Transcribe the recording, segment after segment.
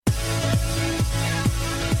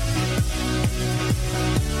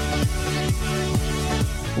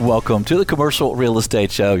Welcome to the Commercial Real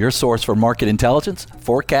Estate Show, your source for market intelligence,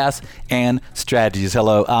 forecasts, and strategies.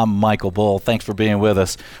 Hello, I'm Michael Bull. Thanks for being with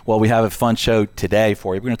us. Well, we have a fun show today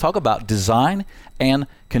for you. We're going to talk about design and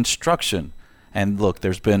construction. And look,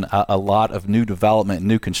 there's been a lot of new development,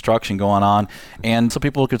 new construction going on, and some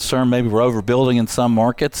people are concerned maybe we're overbuilding in some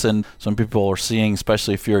markets, and some people are seeing,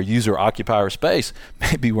 especially if you're a user-occupier space,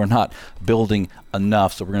 maybe we're not building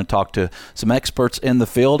enough. So we're going to talk to some experts in the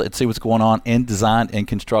field and see what's going on in design and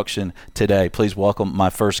construction today. Please welcome my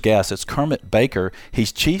first guest. It's Kermit Baker.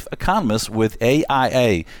 He's Chief Economist with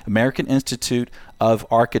AIA, American Institute of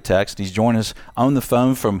Architects. He's joining us on the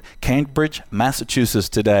phone from Cambridge, Massachusetts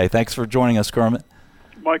today. Thanks for joining us, Kermit.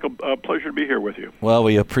 Michael, pleasure to be here with you. Well,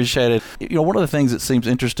 we appreciate it. You know, one of the things that seems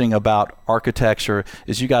interesting about architecture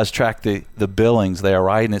is you guys track the billings there,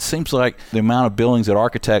 right? And it seems like the amount of billings that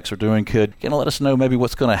architects are doing could let us know maybe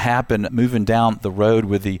what's going to happen moving down the road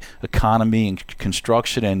with the economy and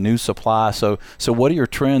construction and new supply. So what are your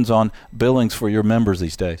trends on billings for your members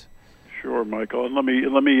these days? Sure, Michael. And let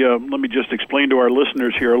me just explain to our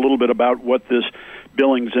listeners here a little bit about what this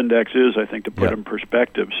Billings Index is, I think, to put in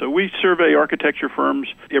perspective. So we survey architecture firms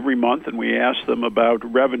every month, and we ask them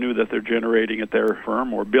about revenue that they're generating at their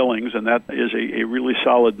firm, or billings, and that is a really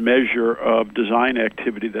solid measure of design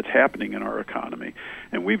activity that's happening in our economy.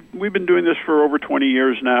 And we've been doing this for over 20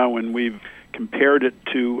 years now, and we've compared it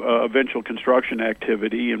to eventual construction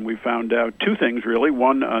activity, and we found out two things, really.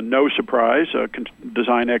 One, no surprise,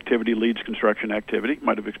 design activity leads construction activity.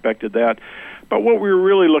 Might have expected that. But what we were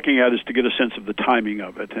really looking at is to get a sense of the timing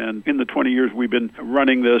of it. And in the 20 years we've been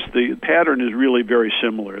running this, the pattern is really very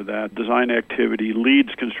similar, that design activity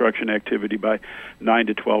leads construction activity by 9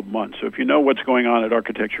 to 12 months. So if you know what's going on at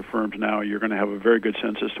architecture firms now, you're going to have a very good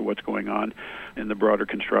sense as to what's going on in the broader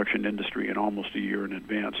construction industry in almost a year in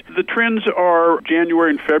advance. The trends are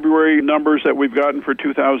January and February numbers that we've gotten for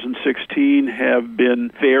 2016 have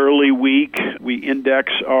been fairly weak. We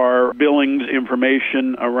index our billings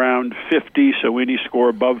information around 50, so any score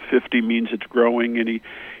above 50 means it's growing.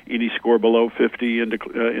 Any score below 50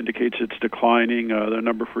 indicates it's declining. The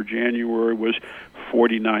number for January was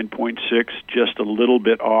 49.6, just a little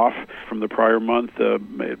bit off from the prior month.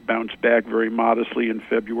 It bounced back very modestly in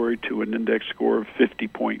February to an index score of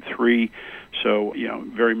 50.3. So,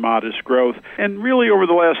 very modest growth. And really over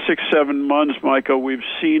the last 6-7 months, Michael, we've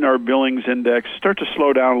seen our billings index start to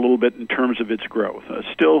slow down a little bit in terms of its growth.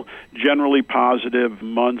 Still generally positive.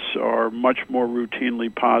 Months are much more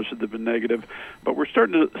routinely positive and negative, but we're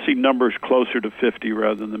starting to see numbers closer to 50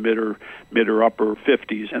 rather than the mid or upper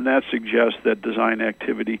 50s, and that suggests that design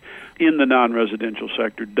activity in the non-residential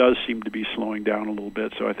sector does seem to be slowing down a little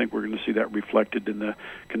bit. So I think we're going to see that reflected in the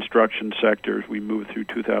construction sector as we move through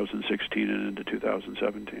 2016 and into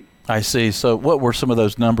 2017. I see. So what were some of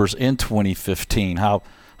those numbers in 2015? How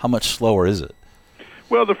much slower is it?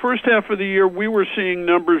 Well, the first half of the year, we were seeing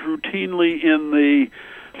numbers routinely in the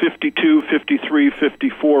 52, 53,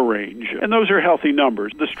 54 range. And those are healthy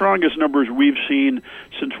numbers. The strongest numbers we've seen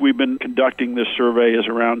since we've been conducting this survey is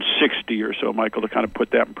around 60 or so, Michael, to kind of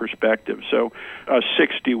put that in perspective. So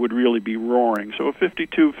 60 would really be roaring. So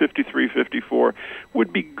 52, 53, 54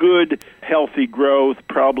 would be good, healthy growth,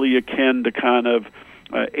 probably akin to kind of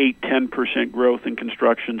 8-10% growth in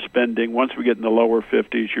construction spending. Once we get in the lower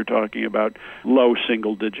 50s, you're talking about low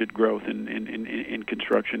single-digit growth in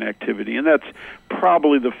construction activity. And that's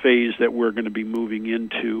probably the phase that we're going to be moving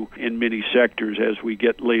into in many sectors as we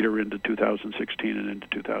get later into 2016 and into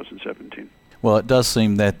 2017. Well, it does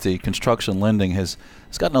seem that the construction lending has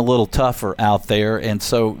gotten a little tougher out there, and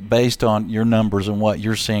so based on your numbers and what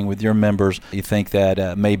you're seeing with your members, you think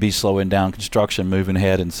that may be slowing down construction moving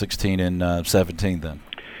ahead in 16 and 17 then?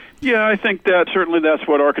 Yeah, I think that certainly that's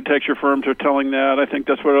what architecture firms are telling that. I think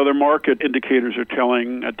that's what other market indicators are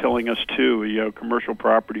telling us too. Commercial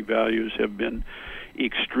property values have been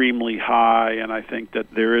extremely high, and I think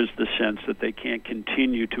that there is the sense that they can't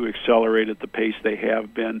continue to accelerate at the pace they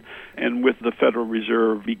have been. And with the Federal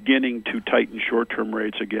Reserve beginning to tighten short-term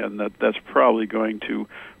rates again, that's probably going to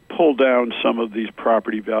pull down some of these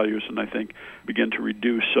property values and I think begin to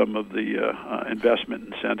reduce some of the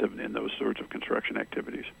investment incentive in those sorts of construction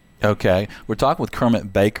activities. Okay. We're talking with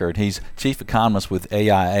Kermit Baker, and he's Chief Economist with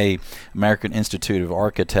AIA, American Institute of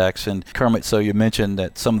Architects. And Kermit, so you mentioned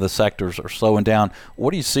that some of the sectors are slowing down.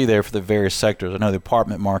 What do you see there for the various sectors? I know the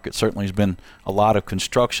apartment market certainly has been a lot of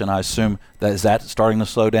construction. I assume is that starting to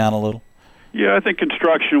slow down a little? Yeah, I think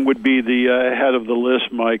construction would be the head of the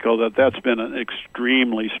list, Michael. That's been an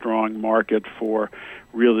extremely strong market for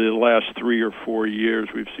really the last 3 or 4 years.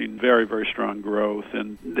 We've seen very, very strong growth,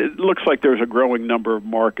 and it looks like there's a growing number of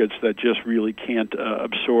markets that just really can't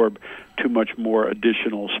absorb too much more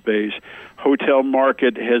additional space. Hotel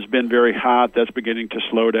market has been very hot. That's beginning to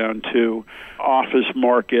slow down too. Office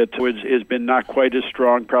market has been not quite as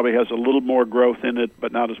strong, probably has a little more growth in it,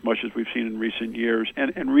 but not as much as we've seen in recent years.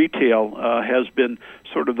 And retail has been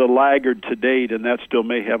sort of the laggard to date, and that still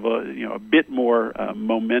may have a bit more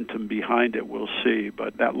momentum behind it. We'll see,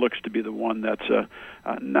 but that looks to be the one that's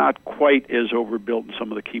not quite as overbuilt in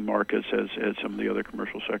some of the key markets as some of the other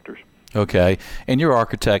commercial sectors. Okay. And your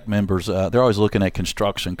architect members, they're always looking at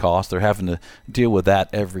construction costs. They're having to deal with that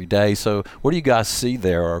every day. So what do you guys see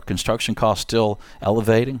there? Are construction costs still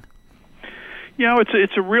elevating?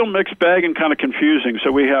 It's a real mixed bag and kind of confusing.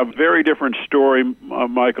 So we have very different story,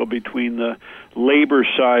 Michael, between the labor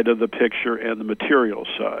side of the picture and the material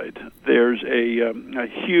side. There's a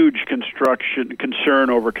huge concern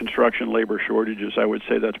over construction labor shortages. I would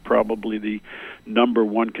say that's probably the number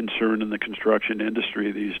one concern in the construction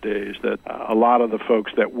industry these days, that a lot of the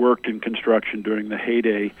folks that worked in construction during the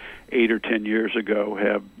heyday 8 or 10 years ago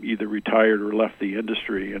have either retired or left the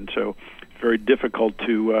industry, and so very difficult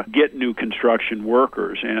to get new construction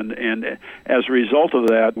workers. And as a result of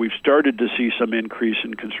that, we've started to see some increase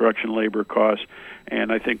in construction labor costs,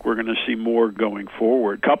 and I think we're going to see more going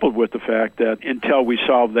forward, coupled with the fact that until we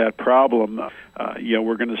solve that problem,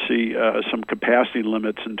 we're going to see some capacity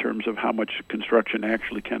limits in terms of how much construction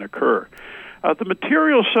actually can occur. The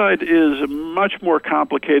material side is much more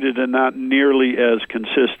complicated and not nearly as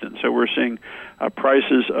consistent. So we're seeing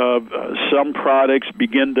prices of some products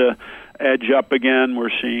begin to edge up again.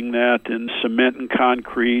 We're seeing that in cement and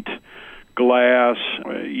concrete, glass,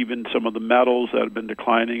 even some of the metals that have been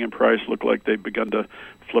declining in price look like they've begun to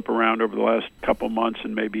flip around over the last couple months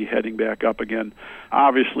and maybe heading back up again.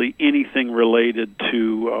 Obviously, anything related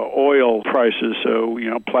to oil prices, so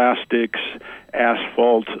plastics,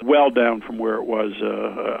 asphalt, well down from where it was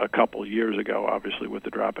a couple years ago, obviously, with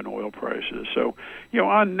the drop in oil prices. So,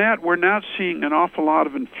 on net, we're not seeing an awful lot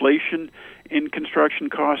of inflation in construction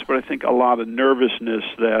costs, but I think a lot of nervousness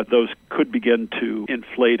that those could begin to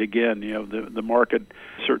inflate again. The market,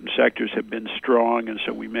 certain sectors have been strong, and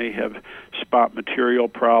so we may have spot material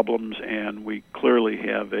problems, and we clearly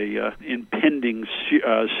have a impending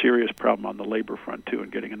serious problem on the labor front too,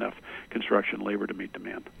 and getting enough construction labor to meet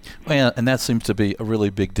demand. Well, and that seems to be a really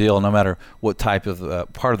big deal, no matter what type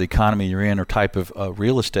of part of the economy you're in or type of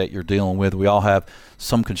real estate you're dealing with. We all have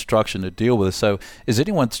some construction to deal with. So is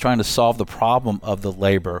anyone trying to solve the problem of the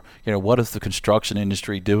labor? What is the construction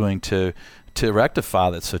industry doing to rectify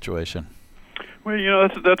that situation? Well,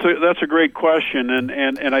 that's a great question,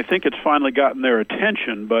 and I think it's finally gotten their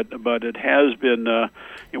attention, but it has been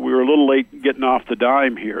we were a little late getting off the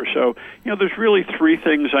dime here. So there's really three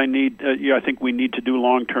things I think we need to do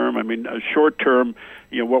long term. I mean, short term,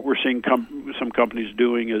 what we're seeing some companies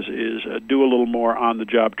doing is do a little more on the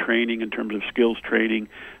job training in terms of skills training.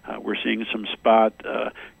 We're seeing some spot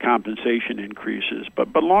compensation increases,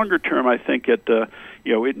 but longer term, I think it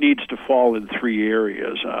needs to fall in three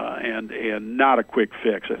areas, and not a quick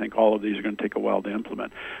fix. I think all of these are going to take a while to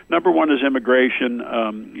implement. Number one is immigration.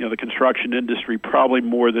 The construction industry, probably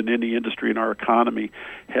more than any industry in our economy,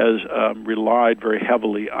 has relied very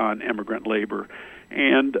heavily on immigrant labor.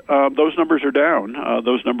 And those numbers are down.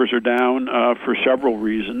 Those numbers are down for several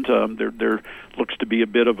reasons. There looks to be a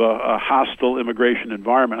bit of a hostile immigration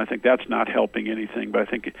environment. I think that's not helping anything, but I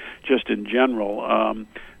think just in general,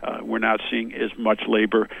 we're not seeing as much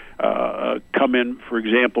labor come in, for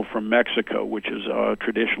example, from Mexico, which has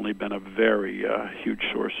traditionally been a very huge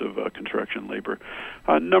source of construction labor.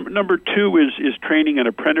 Number two is training and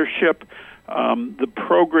apprenticeship. The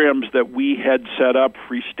programs that we had set up,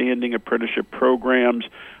 freestanding apprenticeship programs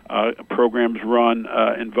run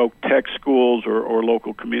in Voc Tech schools or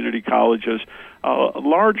local community colleges,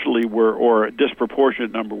 largely or a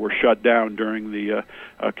disproportionate number were shut down during the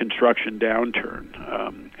construction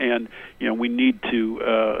downturn. And we need to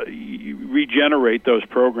regenerate those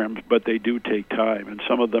programs, but they do take time, and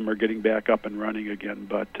some of them are getting back up and running again,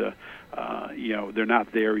 but they're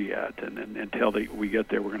not there yet, and until we get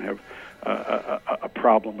there, we're going to have a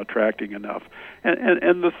problem attracting enough.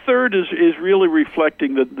 And the third is really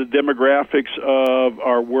reflecting the demographics of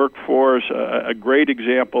our workforce. A great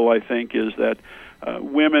example, I think, is that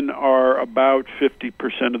women are about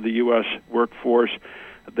 50% of the U.S. workforce.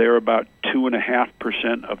 They're about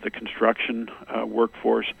 2.5% of the construction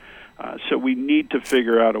workforce. So we need to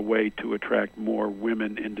figure out a way to attract more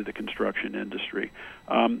women into the construction industry.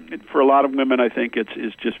 For a lot of women, I think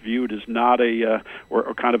it's just viewed as not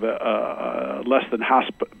or kind of a less than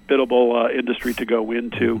hospitable industry to go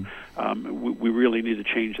into. We really need to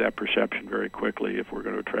change that perception very quickly if we're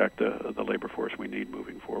going to attract the labor force we need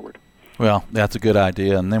moving forward. Well, that's a good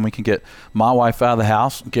idea, and then we can get my wife out of the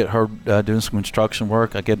house, get her doing some construction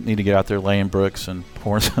work. Need to get out there laying bricks and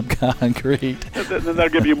pouring some concrete. Then that'll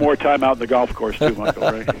give you more time out in the golf course too, Michael,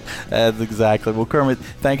 right? That's exactly. Well, Kermit,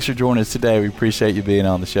 thanks for joining us today. We appreciate you being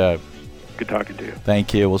on the show. Good talking to you.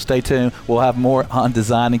 Thank you. Well, stay tuned. We'll have more on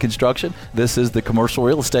design and construction. This is the Commercial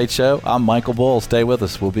Real Estate Show. I'm Michael Bull. Stay with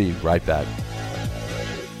us. We'll be right back.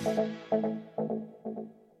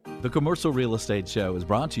 The Commercial Real Estate Show is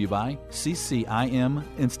brought to you by CCIM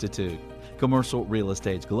Institute, Commercial Real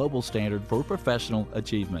Estate's global standard for professional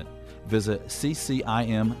achievement. Visit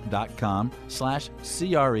ccim.com/CRE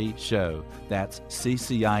show. That's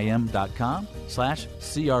ccim.com/CRE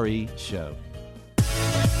show.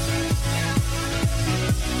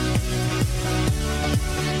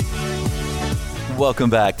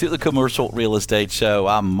 Welcome back to the Commercial Real Estate Show.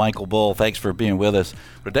 I'm Michael Bull. Thanks for being with us.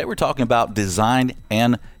 Today we're talking about design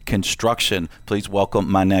and construction. Please welcome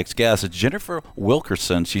my next guest. It's Jennifer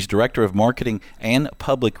Wilkerson. She's Director of Marketing and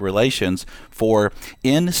Public Relations for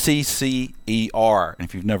NCCER. And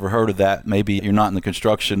if you've never heard of that, maybe you're not in the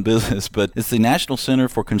construction business, but it's the National Center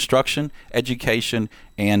for Construction, Education,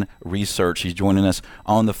 and Research. She's joining us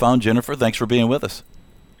on the phone. Jennifer, thanks for being with us.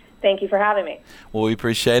 Thank you for having me. Well, we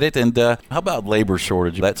appreciate it. And how about labor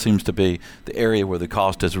shortage? That seems to be the area where the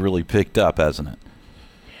cost has really picked up, hasn't it?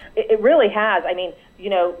 It really has. I mean,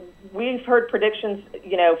 we've heard predictions,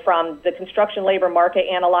 from the Construction Labor Market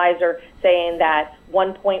Analyzer saying that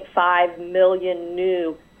 1.5 million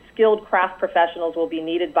new skilled craft professionals will be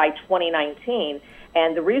needed by 2019.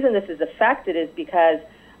 And the reason this is affected is because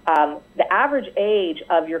the average age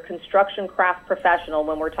of your construction craft professional,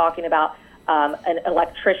 when we're talking about an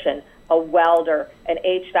electrician, a welder, an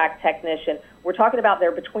HVAC technician, we're talking about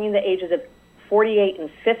they're between the ages of 48 and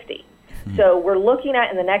 50. So we're looking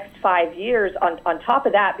at in the next 5 years, on top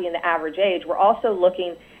of that being the average age, we're also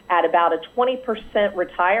looking at about a 20%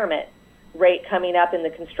 retirement rate coming up in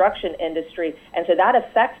the construction industry. And so that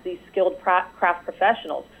affects these skilled craft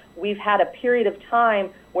professionals. We've had a period of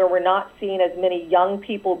time where we're not seeing as many young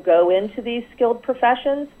people go into these skilled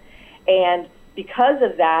professions. And because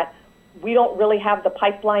of that, we don't really have the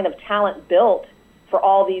pipeline of talent built for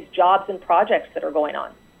all these jobs and projects that are going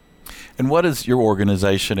on. And what is your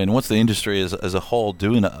organization and what's the industry as a whole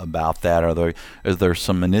doing about that? Are there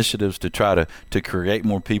some initiatives to try to create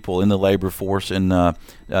more people in the labor force in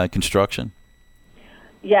construction?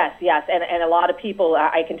 Yes. And a lot of people,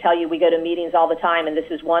 I can tell you, we go to meetings all the time, and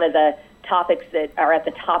this is one of the topics that are at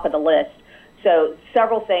the top of the list. So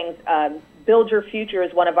several things. Build Your Future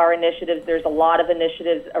is one of our initiatives. There's a lot of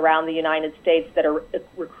initiatives around the United States that are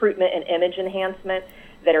recruitment and image enhancement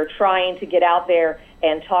that are trying to get out there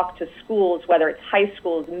and talk to schools, whether it's high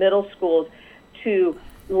schools, middle schools, to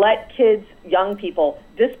let kids, young people,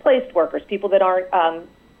 displaced workers, people that aren't,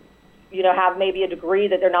 have maybe a degree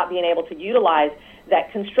that they're not being able to utilize,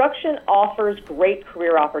 that construction offers great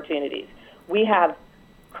career opportunities. We have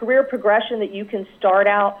career progression that you can start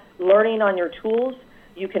out learning on your tools.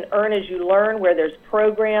 You can earn as you learn, where there's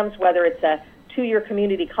programs, whether it's a two-year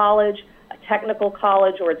community college, a technical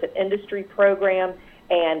college, or it's an industry program,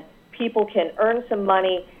 and people can earn some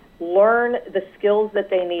money, learn the skills that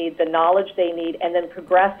they need, the knowledge they need, and then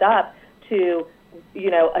progress up to,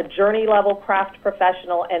 a journey-level craft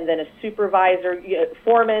professional and then a supervisor,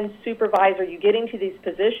 foreman, supervisor. You get into these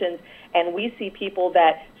positions, and we see people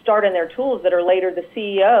that start in their tools that are later the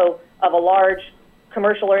CEO of a large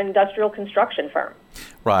commercial or industrial construction firm.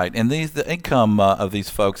 Right, and the income of these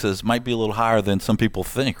folks might be a little higher than some people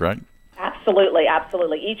think, right? Absolutely.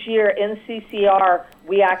 Each year, NCCR,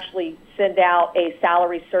 we actually send out a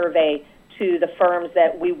salary survey to the firms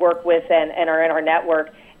that we work with and are in our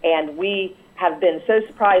network, and we have been so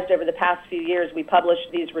surprised over the past few years. We publish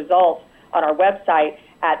these results on our website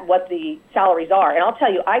at what the salaries are. And I'll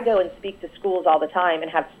tell you, I go and speak to schools all the time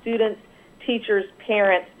and have students, teachers,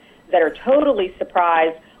 parents that are totally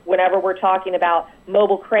surprised whenever we're talking about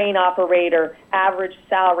mobile crane operator, average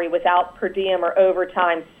salary without per diem or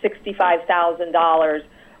overtime, $65,000.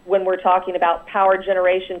 When we're talking about power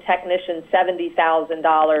generation technician,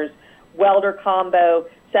 $70,000. Welder combo,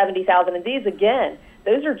 $70,000. And these, again,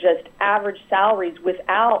 those are just average salaries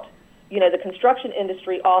without, the construction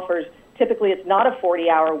industry offers, typically it's not a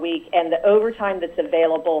 40-hour week, and the overtime that's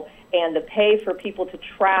available and the pay for people to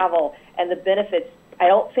travel and the benefits. I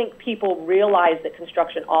don't think people realize that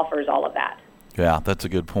construction offers all of that. Yeah, that's a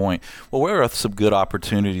good point. Well, where are some good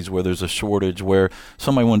opportunities where there's a shortage, where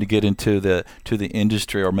somebody wanted to get into the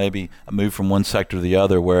industry or maybe move from one sector to the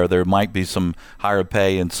other, where there might be some higher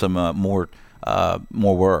pay and some more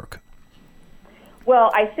work?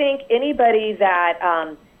 Well, I think anybody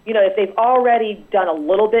that if they've already done a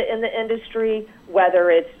little bit in the industry, whether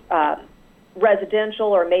it's residential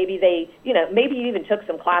or maybe maybe you even took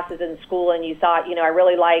some classes in school and you thought, I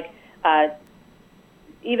really like,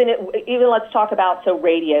 even let's talk about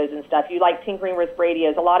radios and stuff. You like tinkering with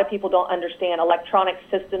radios. A lot of people don't understand electronic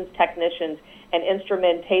systems technicians and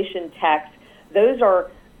instrumentation techs. Those are,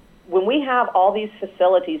 when we have all these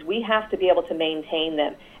facilities, we have to be able to maintain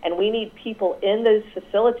them. And we need people in those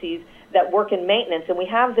facilities that work in maintenance. And we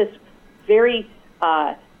have this very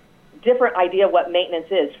different idea of what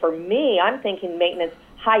maintenance is. For me, I'm thinking maintenance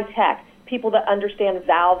high tech, people that understand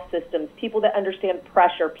valve systems, people that understand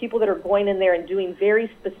pressure, people that are going in there and doing very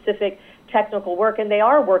specific technical work. And they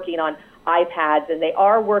are working on iPads and they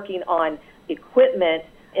are working on equipment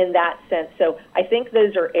in that sense. So I think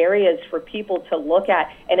those are areas for people to look at.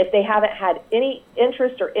 And if they haven't had any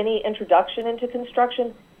interest or any introduction into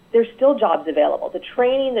construction, there's still jobs available. The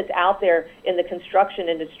training that's out there in the construction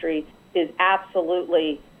industry is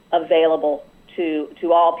absolutely available to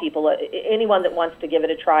all people, anyone that wants to give it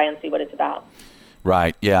a try and see what it's about.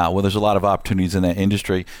 Right. Yeah. Well, there's a lot of opportunities in that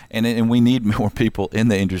industry, and we need more people in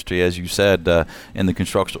the industry, as you said, in the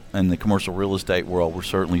construction and the commercial real estate world. We're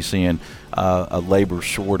certainly seeing a labor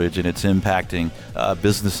shortage, and it's impacting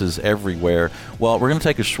businesses everywhere. Well, we're going to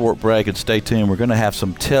take a short break and stay tuned. We're going to have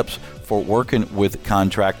some tips for working with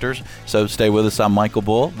contractors. So stay with us. I'm Michael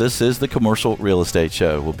Bull. This is the Commercial Real Estate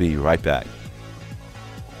Show. We'll be right back.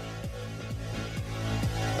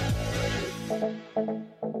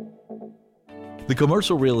 The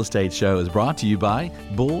Commercial Real Estate Show is brought to you by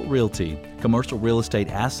Bull Realty, commercial real estate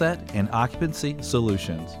asset and occupancy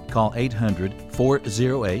solutions. Call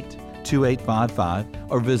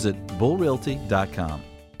 800-408-2855 or visit bullrealty.com.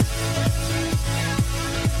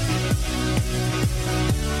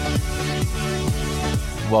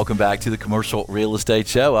 Welcome back to the Commercial Real Estate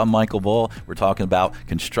Show. I'm Michael Bull. We're talking about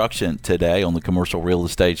construction today on the Commercial Real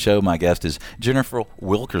Estate Show. My guest is Jennifer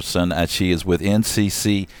Wilkerson. She is with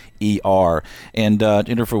NCCER. And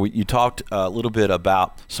Jennifer, you talked a little bit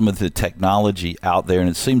about some of the technology out there, and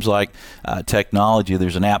it seems like technology,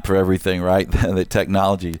 there's an app for everything, right? That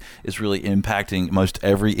technology is really impacting most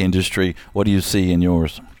every industry. What do you see in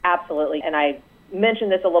yours? Absolutely. And I mentioned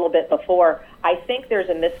this a little bit before. I think there's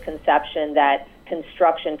a misconception that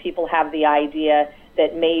construction, people have the idea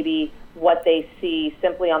that maybe what they see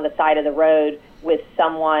simply on the side of the road with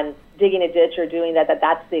someone digging a ditch or doing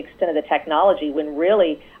that's the extent of the technology, when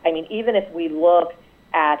really, I mean, even if we look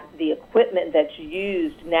at the equipment that's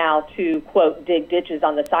used now to, quote, dig ditches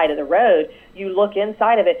on the side of the road, you look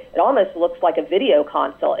inside of it, it almost looks like a video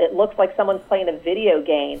console. It looks like someone's playing a video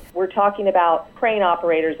game. We're talking about crane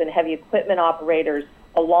operators and heavy equipment operators,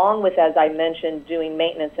 along with, as I mentioned, doing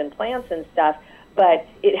maintenance and plants and stuff. But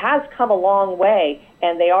it has come a long way,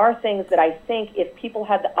 and they are things that I think if people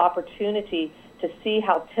had the opportunity to see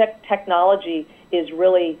how technology is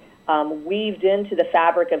really weaved into the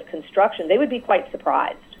fabric of construction, they would be quite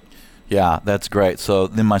surprised. Yeah, that's great. So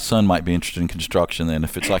then my son might be interested in construction then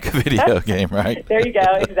if it's like a video game, right? There you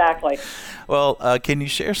go, exactly. Well, can you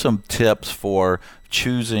share some tips for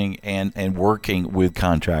choosing and working with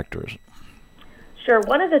contractors? Sure.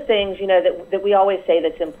 One of the things, that we always say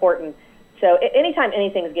that's important. So anytime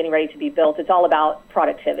anything's getting ready to be built, it's all about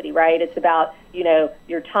productivity, right? It's about,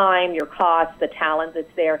 your time, your costs, the talent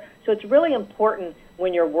that's there. So it's really important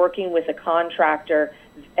when you're working with a contractor,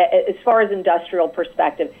 as far as industrial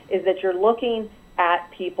perspective, is that you're looking at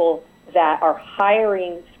people that are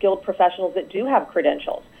hiring skilled professionals that do have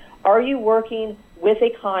credentials. Are you working with a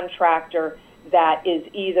contractor that is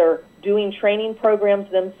either doing training programs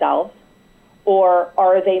themselves, or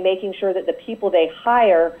are they making sure that the people they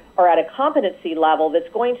hire are at a competency level that's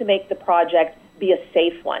going to make the project be a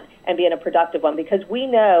safe one and be a productive one? Because we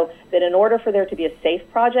know that in order for there to be a safe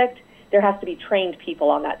project, there has to be trained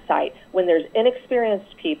people on that site. When there's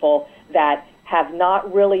inexperienced people that have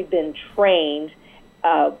not really been trained,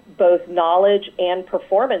 both knowledge and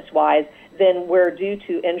performance-wise, then we're due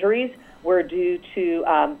to injuries, we're due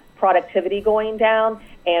to productivity going down,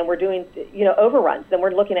 and we're doing, overruns. Then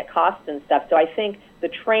we're looking at costs and stuff. So I think the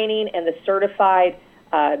training and the certified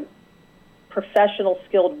professional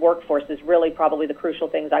skilled workforce is really probably the crucial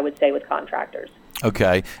things I would say with contractors.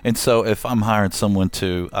 Okay. And so if I'm hiring someone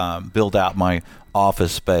to build out my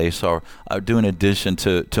office space or do an addition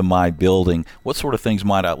to my building, what sort of things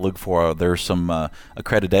might I look for? Are there some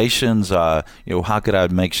accreditations? How could I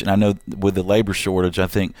make sure? I know with the labor shortage, I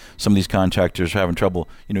think some of these contractors are having trouble,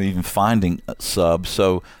 even finding subs.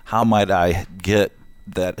 So how might I get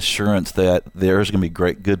that assurance that there's going to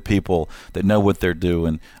be good people that know what they're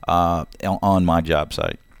doing on my job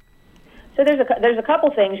site? So there's a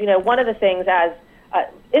couple things. One of the things, as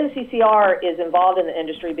NCCR is involved in the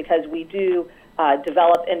industry because we do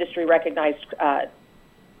develop industry-recognized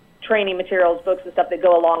training materials, books, and stuff that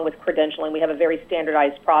go along with credentialing. We have a very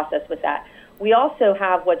standardized process with that. We also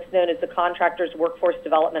have what's known as the Contractors Workforce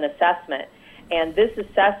Development Assessment, and this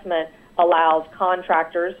assessment allows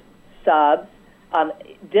contractors, subs,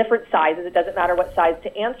 different sizes, it doesn't matter what size,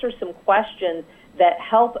 to answer some questions that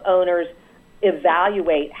help owners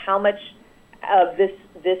evaluate how much of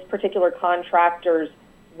this particular contractor's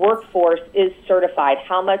workforce is certified,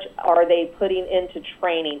 how much are they putting into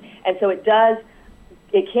training. And so it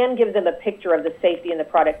can give them a picture of the safety and the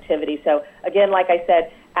productivity. So again, like I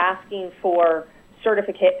said, asking for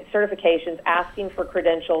certifications, asking for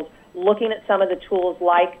credentials, looking at some of the tools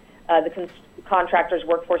like the Contractors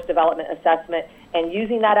Workforce Development Assessment, and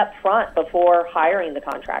using that up front before hiring the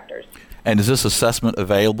contractors. And is this assessment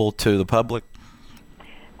available to the public?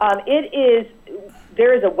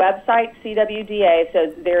 There is a website, CWDA,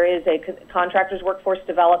 so there is a Contractors Workforce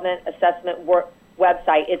Development Assessment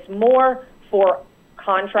website. It's more for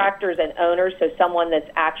contractors and owners, so someone that's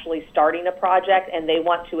actually starting a project and they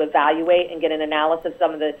want to evaluate and get an analysis of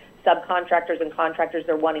some of the subcontractors and contractors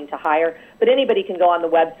they're wanting to hire. But anybody can go on the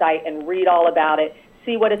website and read all about it,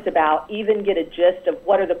 see what it's about, even get a gist of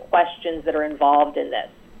what are the questions that are involved in this.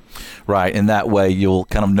 Right, and that way you'll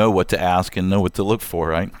kind of know what to ask and know what to look for,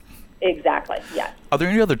 right? Exactly, yes. Are there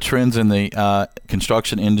any other trends in the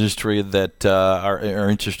construction industry that are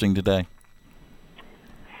interesting today?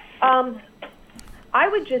 I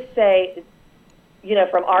would just say,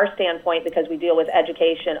 from our standpoint, because we deal with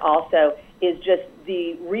education also, is just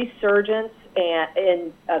the resurgence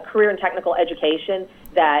in career and technical education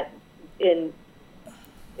that in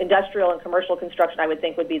industrial and commercial construction I would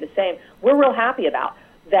think would be the same. We're real happy about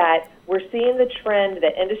that. We're seeing the trend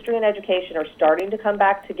that industry and education are starting to come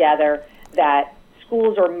back together, that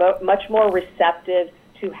schools are much more receptive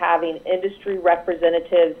to having industry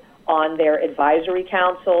representatives on their advisory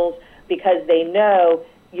councils, because they know,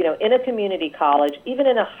 in a community college, even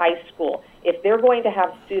in a high school, if they're going to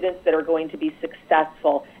have students that are going to be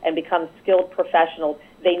successful and become skilled professionals,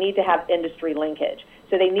 they need to have industry linkage.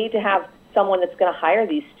 So they need to have someone that's going to hire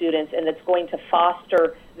these students and that's going to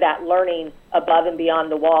foster that learning above and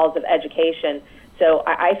beyond the walls of education. So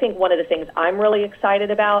I think one of the things I'm really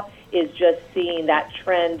excited about is just seeing that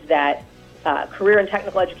trend that career and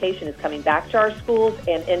technical education is coming back to our schools,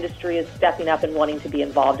 and industry is stepping up and wanting to be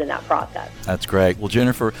involved in that process. That's great. Well,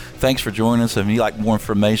 Jennifer, thanks for joining us. If you'd like more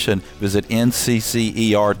information, visit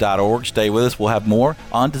nccer.org. Stay with us. We'll have more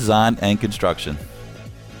on design and construction.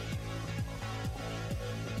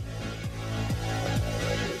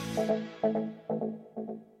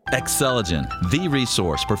 Xceligent, the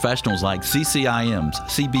resource professionals like CCIMs,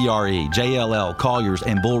 CBRE, JLL, Colliers,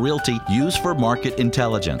 and Bull Realty use for market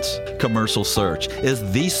intelligence. Commercial Search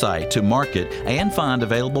is the site to market and find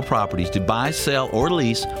available properties to buy, sell, or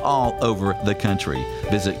lease all over the country.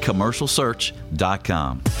 Visit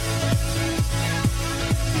commercialsearch.com.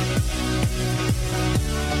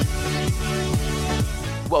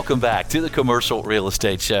 Welcome back to the Commercial Real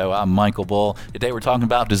Estate Show. I'm Michael Bull. Today we're talking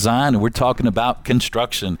about design, and we're talking about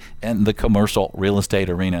construction in the commercial real estate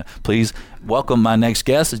arena. Please welcome my next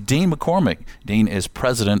guest, Dean McCormick. Dean is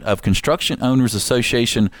president of Construction Owners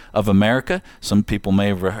Association of America. Some people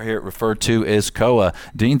may hear it referred to as COA.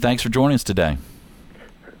 Dean, thanks for joining us today.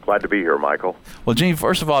 Glad to be here, Michael. Well, Dean,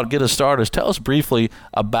 first of all, to get us started, tell us briefly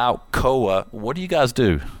about COA. What do you guys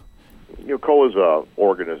do? COA is an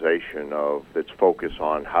organization that's focused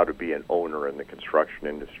on how to be an owner in the construction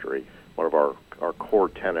industry. One of our core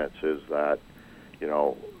tenets is that,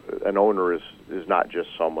 an owner is not just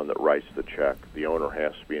someone that writes the check. The owner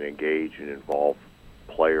has to be an engaged and involved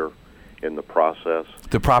player in the process.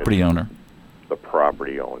 The property owner. The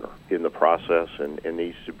property owner in the process, and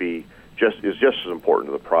needs to be just as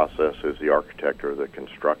important to the process as the architect or the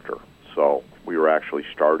constructor. So we were actually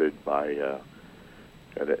started by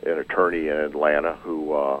an attorney in Atlanta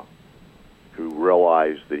who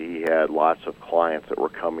realized that he had lots of clients that were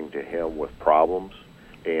coming to him with problems,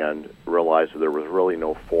 and realized that there was really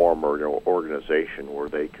no forum or no organization where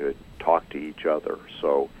they could talk to each other.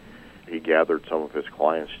 So he gathered some of his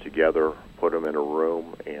clients together, put them in a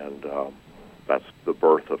room, and that's the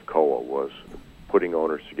birth of COA, was putting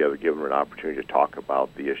owners together, giving them an opportunity to talk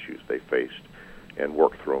about the issues they faced and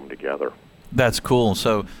work through them together. That's cool.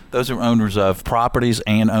 So those are owners of properties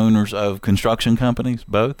and owners of construction companies,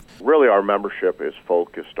 both? Really, our membership is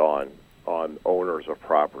focused on owners of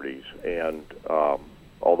properties, and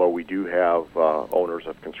although we do have owners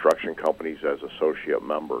of construction companies as associate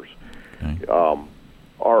members, okay.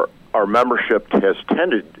 Our membership has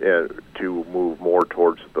tended to move more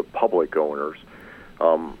towards the public owners,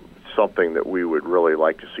 something that we would really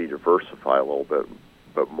like to see diversify a little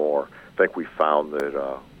bit more. I think we found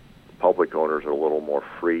that public owners are a little more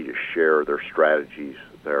free to share their strategies,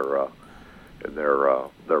 their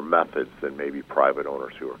methods than maybe private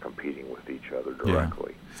owners who are competing with each other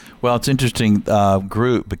directly. Yeah. Well, it's interesting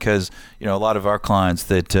group because a lot of our clients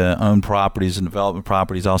that own properties and development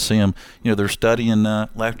properties, I'll see them. They're studying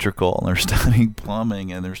electrical, and they're studying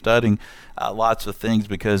plumbing, and they're studying lots of things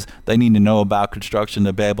because they need to know about construction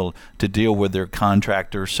to be able to deal with their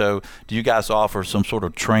contractors. So, do you guys offer some sort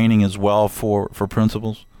of training as well for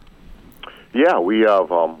principals? Yeah, we have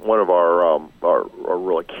one of our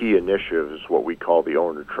really key initiatives is what we call the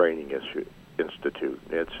Owner Training Institute.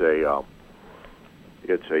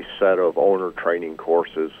 It's a set of owner training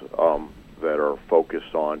courses that are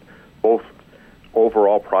focused on both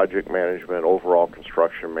overall project management, overall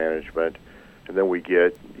construction management, and then we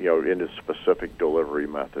get into specific delivery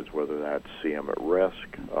methods, whether that's CM at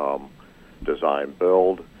risk, design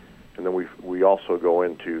build, and then we also go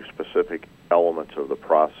into specific elements of the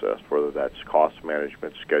process, whether that's cost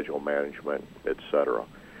management, schedule management, etc.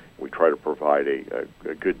 We try to provide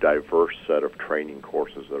a good diverse set of training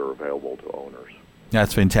courses that are available to owners.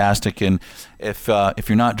 That's fantastic. And if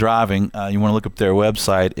you're not driving, you want to look up their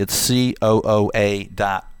website. It's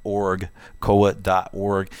COOA.org,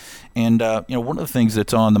 COA.org. And one of the things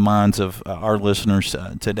that's on the minds of our listeners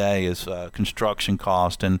today is construction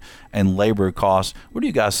cost and labor costs. What are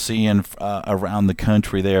you guys seeing around the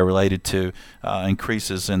country there related to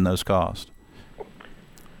increases in those costs?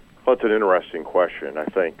 Well, it's an interesting question. I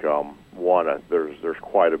think there's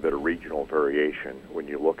quite a bit of regional variation when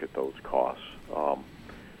you look at those costs.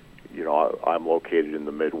 I'm located in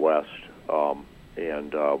the Midwest,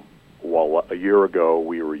 and while a year ago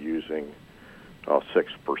we were using 6%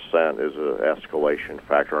 as an escalation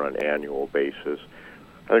factor on an annual basis,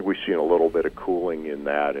 I think we've seen a little bit of cooling in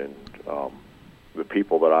that, and the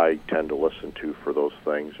people that I tend to listen to for those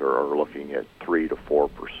things are looking at 3 to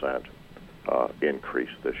 4% increase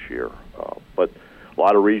this year. But a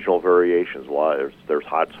lot of regional variations. There's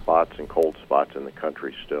hot spots and cold spots in the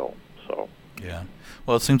country still. So. Yeah.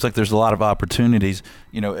 Well, it seems like there's a lot of opportunities.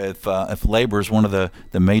 If labor is one of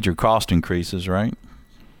the major cost increases, right?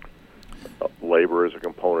 Labor is a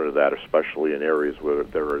component of that, especially in areas where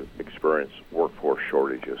there are experienced workforce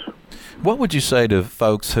shortages. What would you say to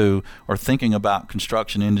folks who are thinking about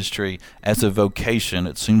construction industry as a vocation?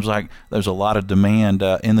 It seems like there's a lot of demand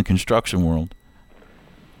in the construction world.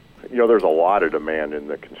 There's a lot of demand in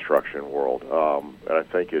the construction world, and I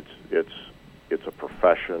think it's a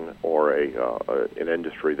profession or an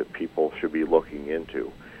industry that people should be looking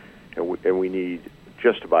into, and we need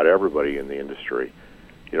just about everybody in the industry.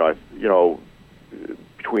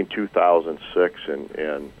 Between 2006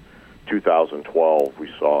 and 2012, we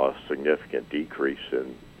saw a significant decrease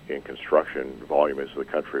in construction volume as the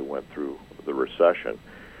country went through the recession.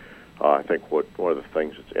 I think one of the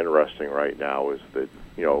things that's interesting right now is that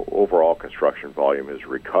overall construction volume has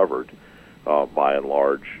recovered by and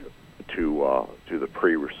large to the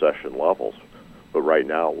pre-recession levels, but right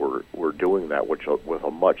now we're doing that with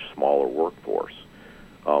a much smaller workforce.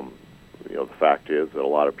 The fact is that a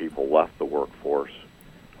lot of people left the workforce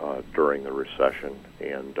during the recession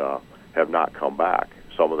and have not come back.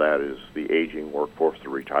 Some of that is the aging workforce, the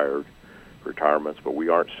retirements, but we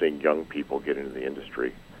aren't seeing young people get into the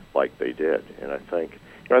industry like they did. And I think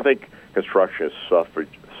construction has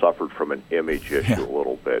suffered from an image issue a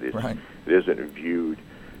little bit. It isn't viewed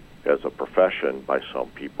as a profession by some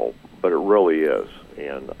people, but it really is.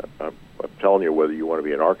 And I'm telling you, whether you want to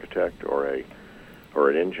be an architect or an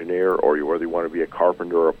engineer, or whether you want to be a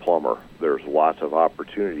carpenter or a plumber, there's lots of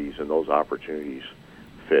opportunities, and those opportunities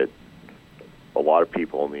fit a lot of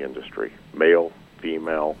people in the industry, male,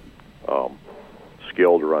 female,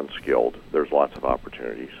 skilled or unskilled. There's lots of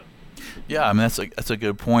opportunities. Yeah, I mean that's a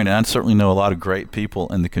good point, and I certainly know a lot of great people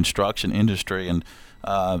in the construction industry, and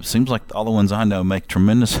seems like all the ones I know make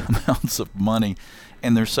tremendous amounts of money,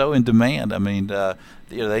 and they're so in demand. I mean,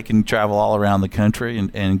 they can travel all around the country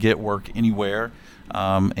and get work anywhere.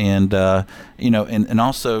 And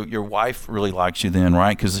also your wife really likes you then,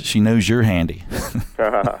 right? Because she knows you're handy.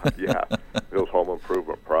 Yeah, those home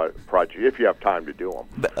improvement projects, if you have time to do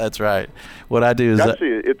them. That's right. What I do is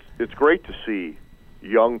it's great to see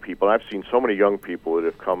young people. I've seen so many young people that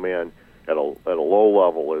have come in at a low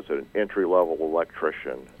level as an entry-level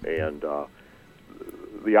electrician, and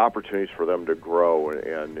the opportunities for them to grow,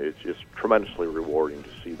 and it's just tremendously rewarding to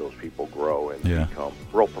see those people grow and become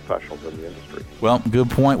real professionals in the industry. Well, good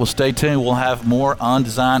point. Well, stay tuned. We'll have more on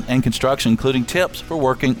design and construction, including tips for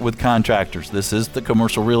working with contractors. This is the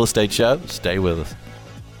Commercial Real Estate Show. Stay with us.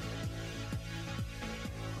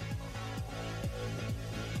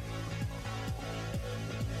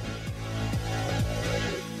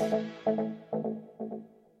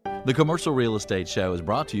 The Commercial Real Estate Show is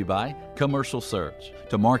brought to you by Commercial Search.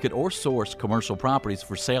 To market or source commercial properties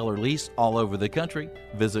for sale or lease all over the country,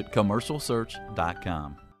 visit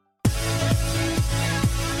CommercialSearch.com.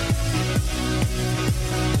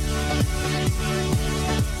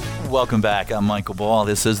 Welcome back. I'm Michael Ball.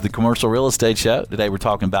 This is the Commercial Real Estate Show. Today we're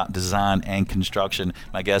talking about design and construction.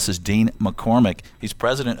 My guest is Dean McCormick. He's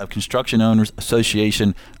president of Construction Owners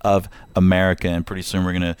Association of America. And pretty soon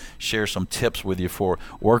we're going to share some tips with you for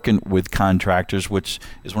working with contractors, which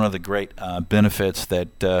is one of the great benefits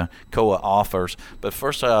that COA offers. But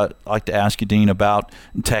first, I'd like to ask you, Dean, about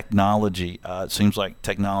technology. It seems like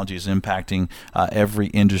technology is impacting every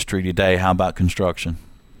industry today. How about construction?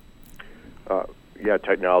 Yeah,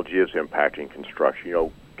 technology is impacting construction. You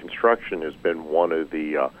know, construction has been one of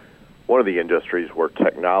the industries where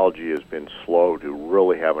technology has been slow to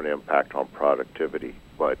really have an impact on productivity.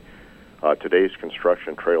 But today's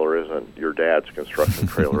construction trailer isn't your dad's construction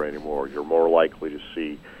trailer anymore. You're more likely to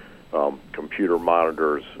see computer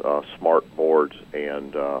monitors, smart boards,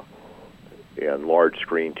 and large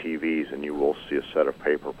screen TVs, and you will see a set of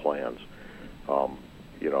paper plans.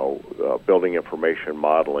 Building information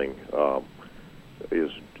modeling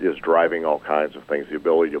is driving all kinds of things. The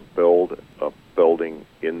ability to build a building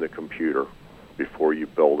in the computer before you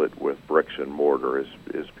build it with bricks and mortar is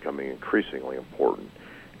becoming increasingly important,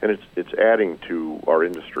 and it's adding to our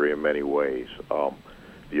industry in many ways.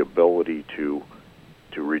 The ability to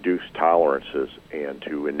reduce tolerances and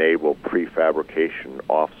to enable prefabrication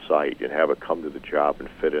off-site and have it come to the job and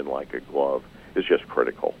fit in like a glove is just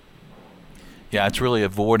critical. Yeah, it's really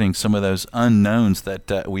avoiding some of those unknowns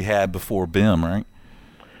that we had before BIM, right?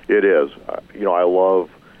 It is. I love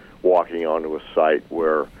walking onto a site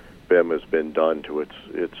where BIM has been done to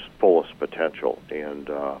its fullest potential, and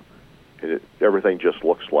everything just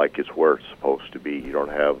looks like it's where it's supposed to be. You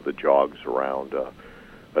don't have the jogs around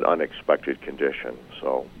an unexpected condition.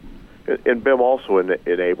 So, and BIM also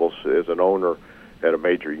enables, as an owner at a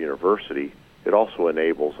major university, it also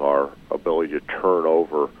enables our ability to turn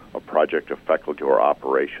over a project effectively to our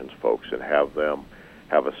operations folks and have them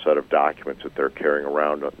have a set of documents that they're carrying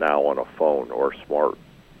around now on a phone or a smart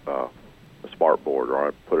board,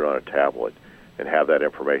 or put it on a tablet and have that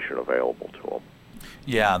information available to them.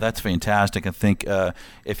 Yeah, that's fantastic. I think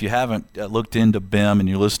if you haven't looked into BIM and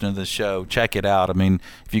you're listening to the show, check it out. I mean,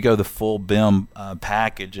 if you go the full BIM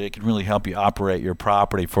package, it can really help you operate your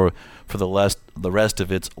property for the rest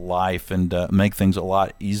of its life and make things a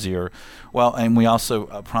lot easier. Well, and we also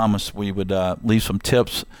promised we would leave some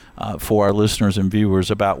tips for our listeners and viewers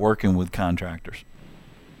about working with contractors.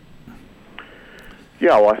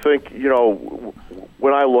 Yeah, well, I think,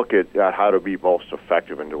 when I look at how to be most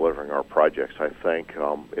effective in delivering our projects, I think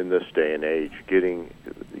in this day and age, getting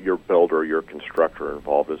your builder, your constructor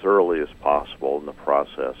involved as early as possible in the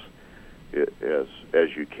process as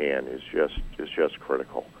you can is just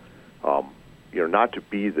critical. Not to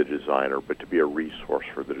be the designer, but to be a resource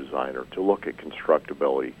for the designer, to look at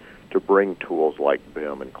constructability, to bring tools like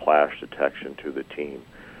BIM and clash detection to the team.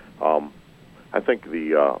 I think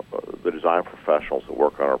the design professionals that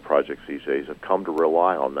work on our projects these days have come to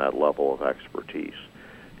rely on that level of expertise,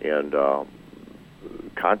 and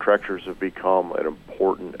contractors have become an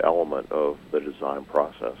important element of the design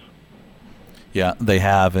process. Yeah, they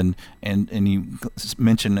have, and you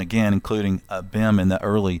mentioned again, including BIM in the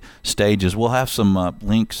early stages. We'll have some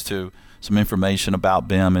links to some information about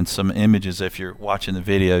BIM and some images. If you're watching the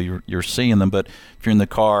video, you're seeing them, but if you're in the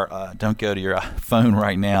car, don't go to your phone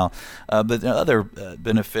right now. But the other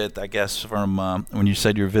benefit, I guess, from when you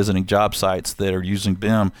said you're visiting job sites that are using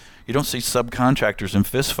BIM, you don't see subcontractors in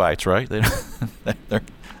fistfights, right?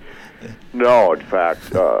 No, in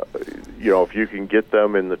fact, if you can get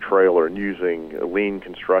them in the trailer and using lean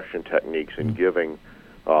construction techniques and giving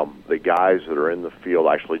the guys that are in the field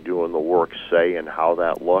actually doing the work say and how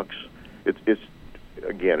that looks, it's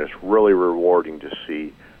really rewarding to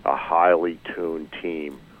see a highly tuned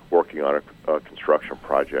team working on a construction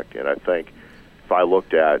project. And I think if I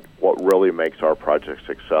looked at what really makes our project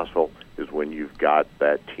successful is when you've got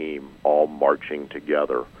that team all marching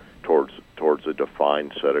together towards a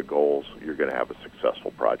defined set of goals, you're going to have a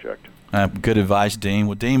successful project. Good advice, Dean.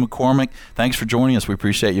 Well, Dean McCormick, thanks for joining us. We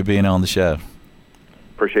appreciate you being on the show.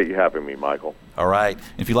 Appreciate you having me, Michael. All right.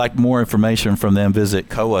 If you'd like more information from them, visit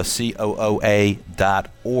COA.org.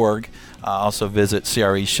 Also visit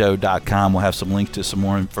CREshow.com. We'll have some links to some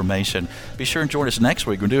more information. Be sure and join us next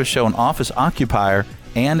week. We'll do a show on office occupier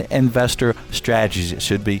and investor strategies. It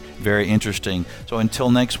should be very interesting. So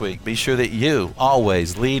until next week, be sure that you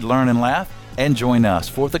always lead, learn, and laugh, and join us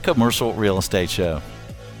for the Commercial Real Estate Show.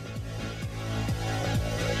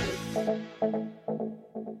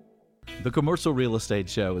 The Commercial Real Estate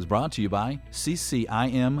Show is brought to you by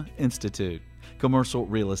CCIM Institute, commercial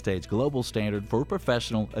real estate's global standard for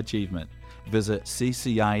professional achievement. Visit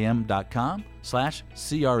ccim.com/CRE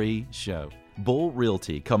show. Bull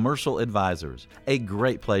Realty Commercial Advisors, a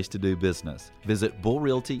great place to do business. Visit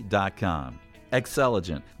bullrealty.com.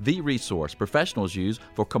 Xceligent, the resource professionals use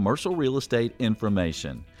for commercial real estate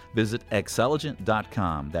information. Visit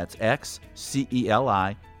xceligent.com. That's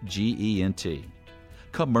XCELIGENT.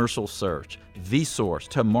 Commercial Search, the source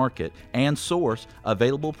to market and source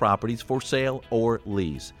available properties for sale or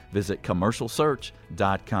lease. Visit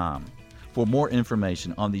commercialsearch.com. For more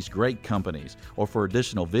information on these great companies or for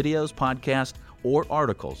additional videos, podcasts, or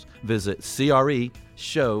articles, visit CREshow.com.